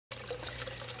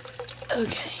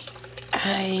Okay,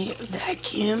 I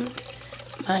vacuumed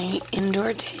my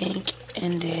indoor tank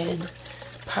and did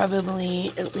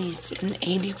probably at least an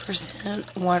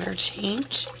 80% water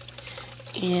change,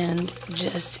 and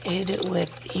just hit it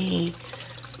with the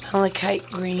Malachite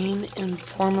Green and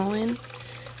Formalin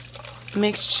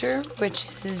mixture, which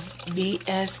is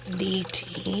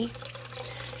BSDT,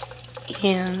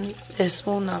 and this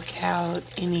will knock out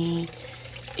any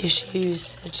issues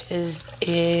such as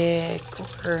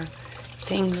ick or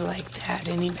things like that,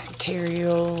 any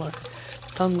bacterial or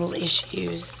fungal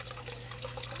issues.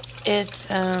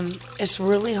 It's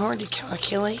really hard to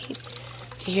calculate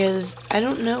because I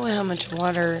don't know how much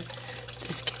water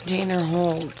this container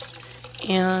holds,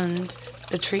 and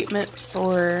the treatment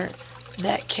for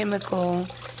that chemical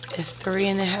is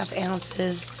 3.5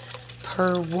 ounces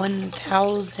per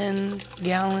 1,000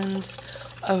 gallons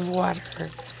of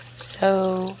water.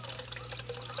 So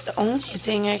the only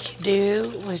thing I could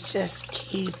do was just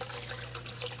keep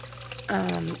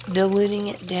diluting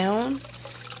it down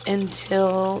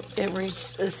until it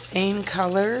reached the same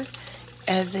color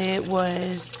as it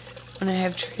was when I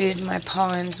have treated my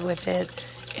ponds with it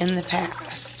in the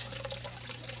past.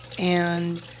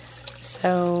 And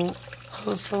so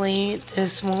hopefully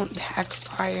this won't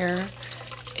backfire.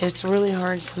 It's really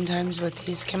hard sometimes with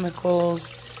these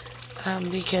chemicals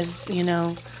because, you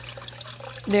know,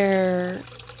 they're,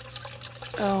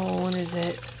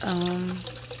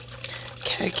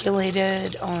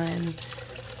 calculated on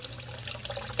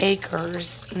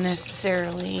acres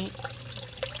necessarily,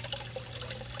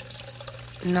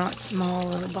 not small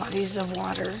little bodies of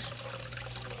water.